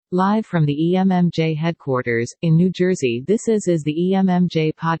Live from the EMMJ headquarters, in New Jersey, this is the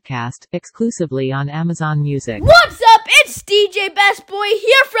EMMJ podcast, exclusively on Amazon Music. What's up? It's DJ Best Boy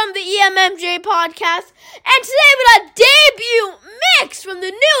here from the EMMJ podcast, and today we got a debut mix from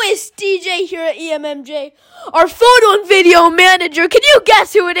the newest DJ here at EMMJ. Our photo and video manager, can you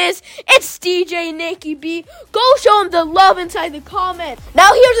guess who it is? It's DJ NickyB. Go show him the love inside the comments.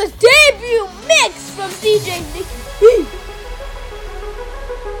 Now here's a debut mix from DJ NickyB.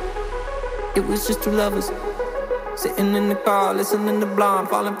 It was just two lovers, sitting in the car, listening to Blonde,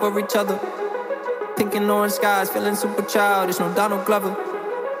 falling for each other. Pink and orange skies, feeling super childish, no Donald Glover.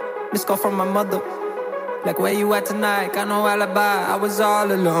 Missed call from my mother, like where you at tonight, got no alibi. I was all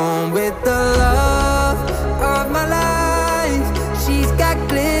alone with the love of my life. She's got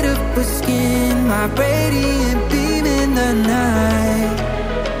glitter for skin, my radiant beam in the night.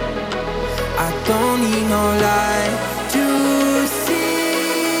 I don't need no light to see.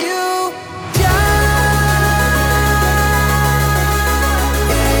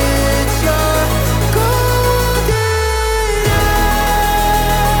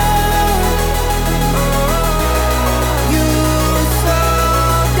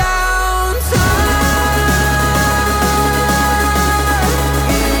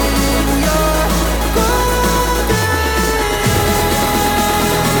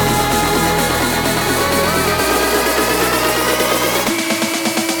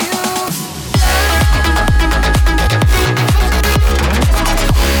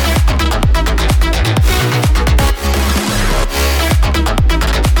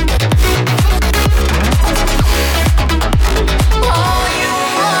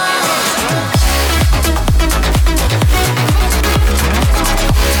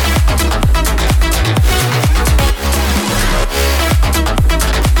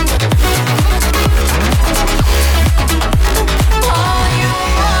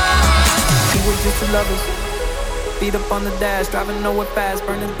 Feet up on the dash, driving nowhere fast,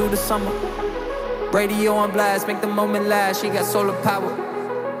 burning through the summer. Radio on blast, make the moment last. She got solar power,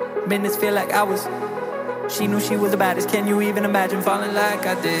 minutes feel like hours. She knew she was the baddest. Can you even imagine falling like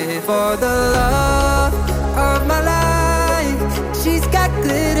I did? For the love of my life, she's got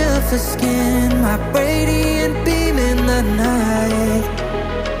glitter for skin, my radiant beam in the night.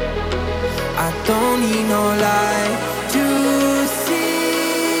 I don't need no light to see.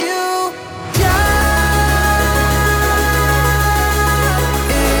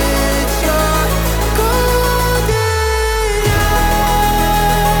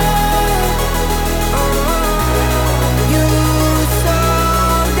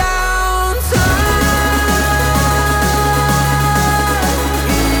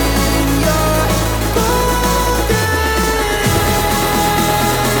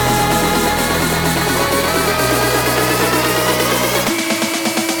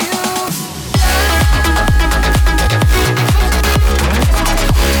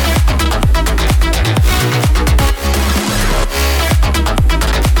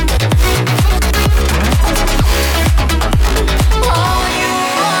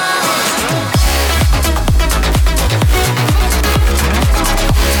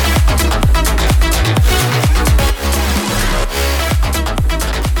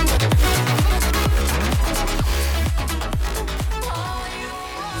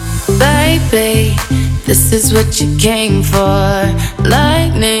 Baby, this is what you came for.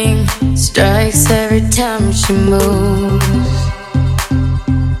 Lightning strikes every time she moves,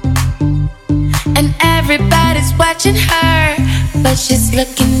 and everybody's watching her, but she's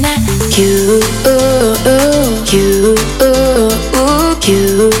looking at you, you,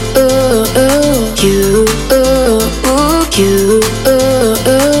 you, you,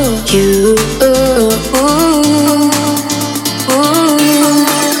 you,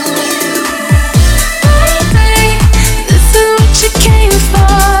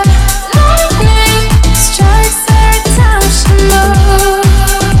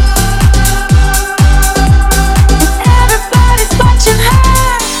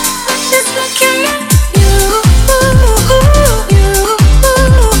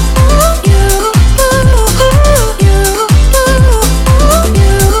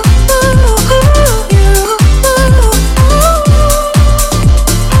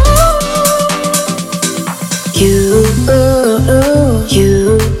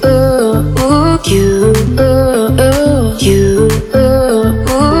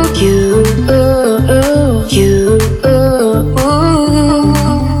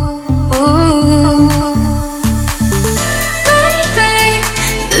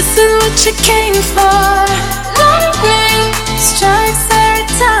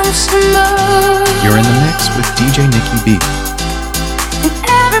 You're in the mix with DJ NickyB.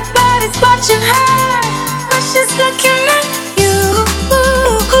 And watching her, but she's looking at you.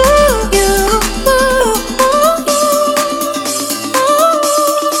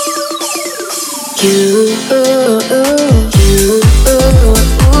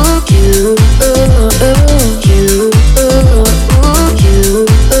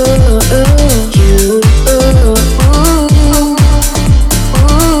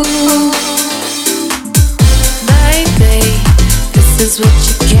 This is what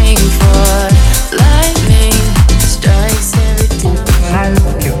you came for. Lightning strikes every time. I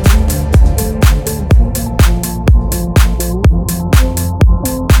love you.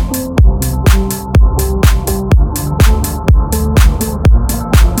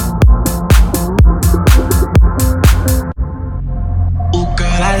 Oh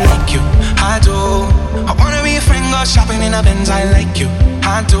girl, I like you. I do. I wanna be a friend, go shopping in a Benz. I like you.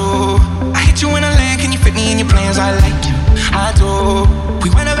 I do. I hit you in a land, can you fit me in your plans? I like you. I do. We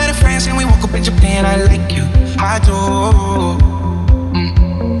went over to France and we woke up in Japan. I like you. I do.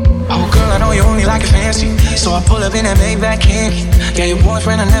 Oh girl, I know you only like it fancy, so I pull up in that Maybach candy. Yeah, your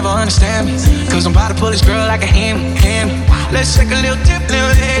boyfriend will never understand me, cause I'm about to pull this girl like a hammy. Let's take a little dip,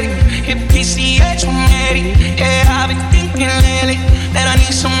 little lady. Hit PCH from Eddie. Yeah, I've been thinking lately that I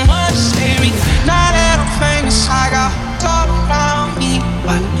need someone to save me. Now that I'm famous, I got all around me,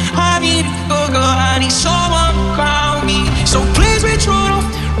 but I need a good girl, I need someone around me. So please be true, don't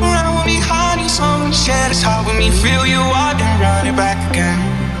f*** around with me. I need someone to share this heart with me. Feel you up and run it back again.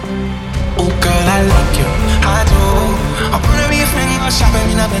 Oh girl, I like you, I do. I wanna be a friend, go shopping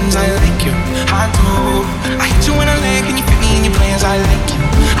in a Benz. I like you, I do. I hit you in a leg, can you fit me in your plans? I like you,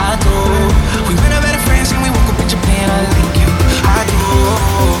 I do. We went over to France and we woke up in Japan. I like you, I do.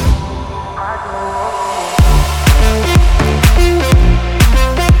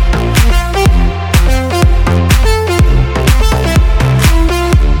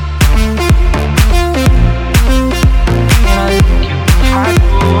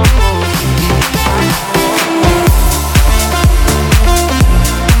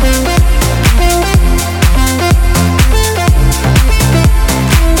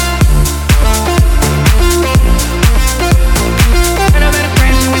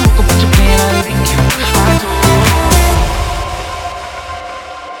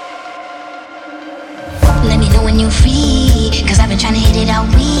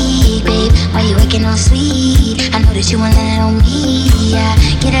 You want that on me, yeah.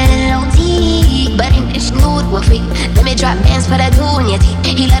 Get a little OT, but ain't this smooth with free. Let me drop bands, put a tool in your teeth.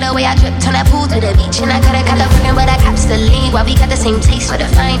 He let the way I drip, turn that pool to the beach. And I got a California, but I cops the lean. While we got the same taste for the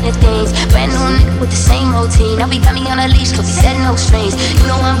finest things. Brand new nigga with the same routine. Now we got me on a leash, cause we said no strings.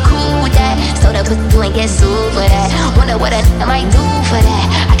 You know I'm cool with that, so that pussy you ain't get sued for that. Wonder what a nigga might do for that.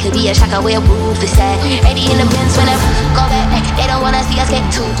 I could be a shocker where a roof is at. 80 in the bins when I go back. They don't wanna see us get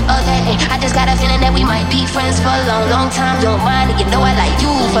too okay. I just got a feeling that we might be friends for a long time. Don't mind it, you know I like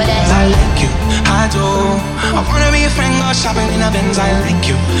you for that. I like you, I do. I wanna be a friend, go shopping in a Benz. I like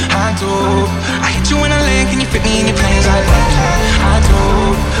you, I do. I hit you in a leg, can you fit me in your plans? I like you, I do.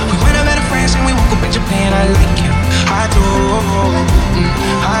 We went over to France and we woke up in Japan. I like you, I do.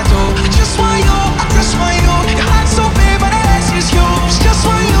 I do. I just want you, I just want you. Your heart's so big, but the ass is yours. Just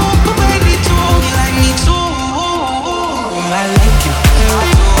want you, but baby too. You like me too. I like you,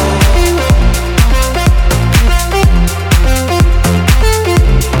 I do.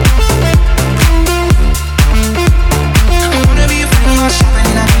 Shopping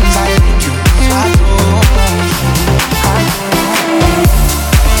in a Benz, I like you, I do.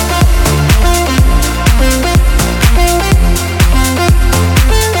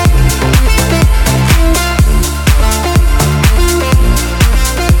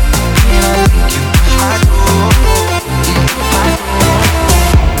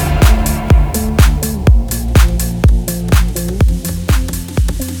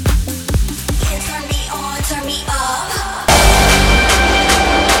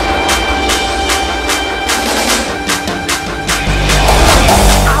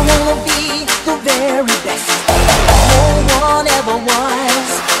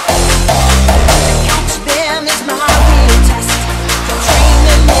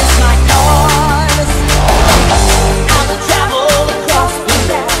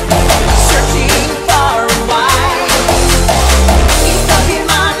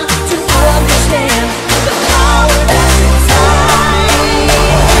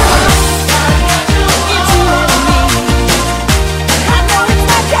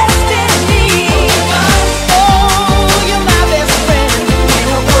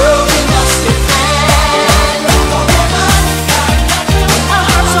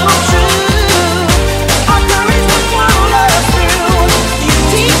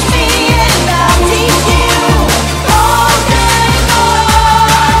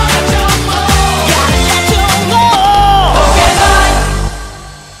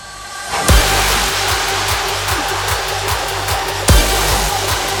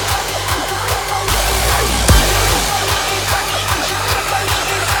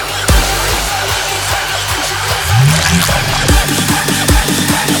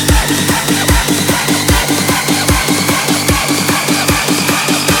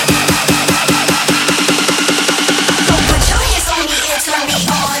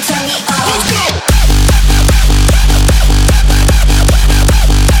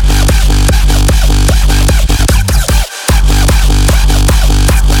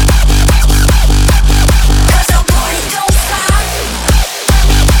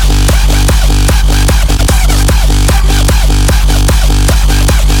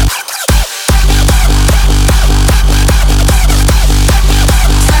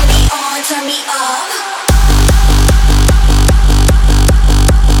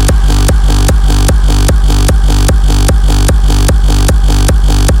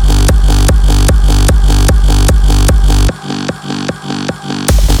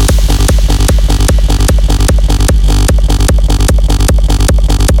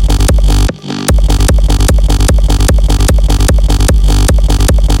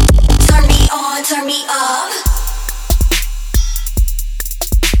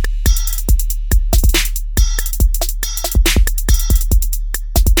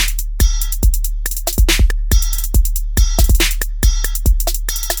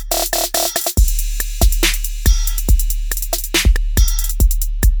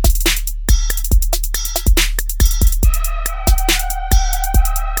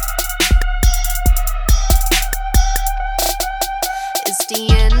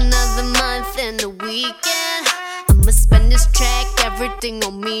 everything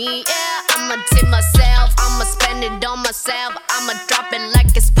on me. Yeah, I'ma tip myself, I'ma spend it on myself. I'ma drop it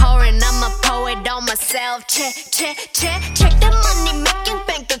like it's pouring, I'ma pour it on myself. Check the money making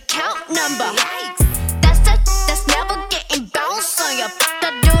bank account number. That's never getting bounced on your to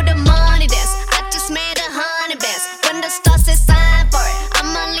do the money dance. I just made 100 bands. When the stars say sign for it,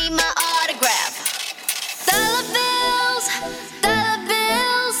 I'ma leave my autograph. Dollar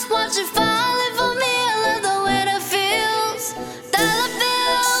bills, watch it falling for me. I love the way that feels. Dollar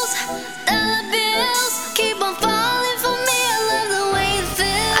bills, keep on falling for me. I love the way it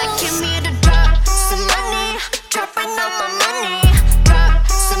feels. I came here to drop some money, dropping all my money. Drop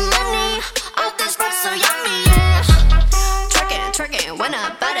some money, all this rap so yummy, yeah. Tricking, when I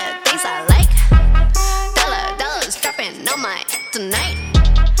buy the things I like. Dollars dropping on my tonight.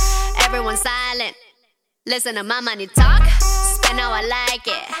 Everyone silent, listen to my money talk. Spend how I like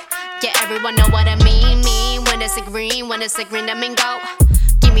it. Yeah, everyone know what I mean. When it's a green, that mean go.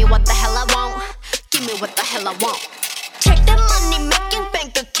 Give me what the hell I want. Give me what the hell I want. Check the money making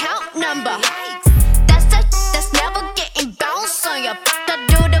bank account number. That's never getting bounced on your to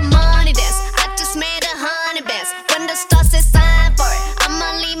do the money dance. I just made 100 bands. When the stars say sign for it,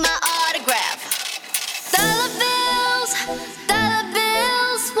 I'ma leave my autograph. Dollar bills,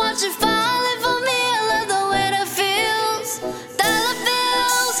 watch it falling for me. I love the way that feels. Dollar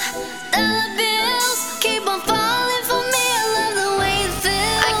bills, keep on falling for me. I love the way it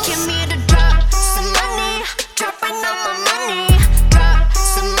feels. I came here to drop some money, dropping all my money. Drop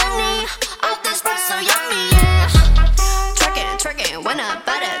some money, all this rap so yummy, yeah. Tricking, when I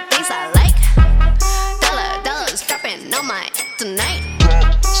buy the things I like. Dollars dropping on my tonight.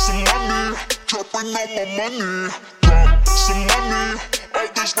 Drop some money, dropping all my money. Drop some money, all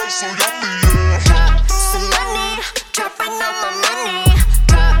this rap so yummy, yeah. Drop some money, dropping all my money.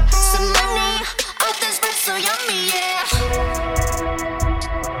 Drop some money, all this rap so yummy, yeah.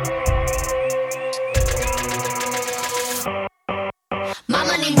 My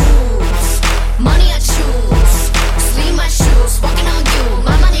money moves, money I choose. Sleep my shoes, walking on you.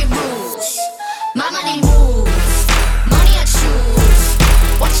 My money rules, my money moves, money I choose.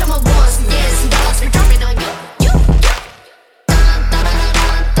 Watch all my ones and years and dollars be dropping on you.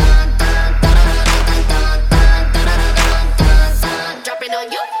 Dropping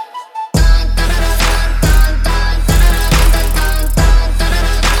on you. Dropping on you.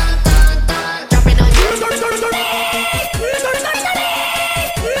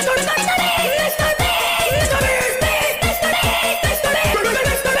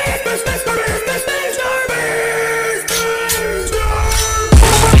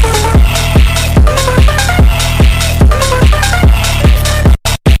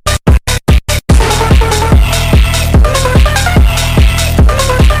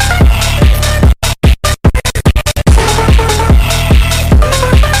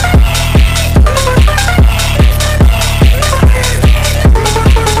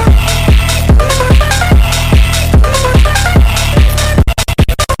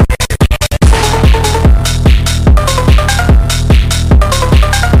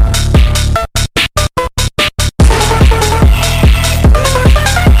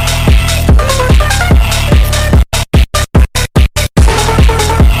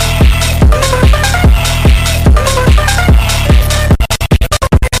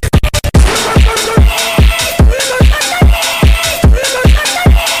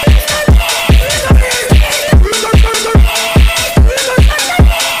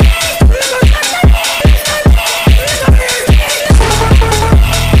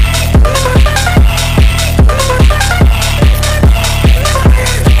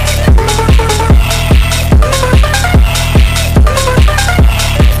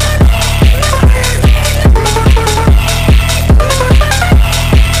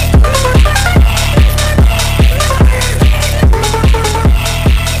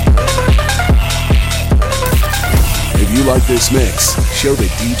 like this mix? Show the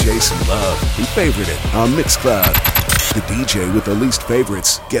DJ some love and favorite it on Mixcloud. The DJ with the least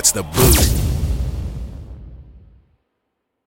favorites gets the boot.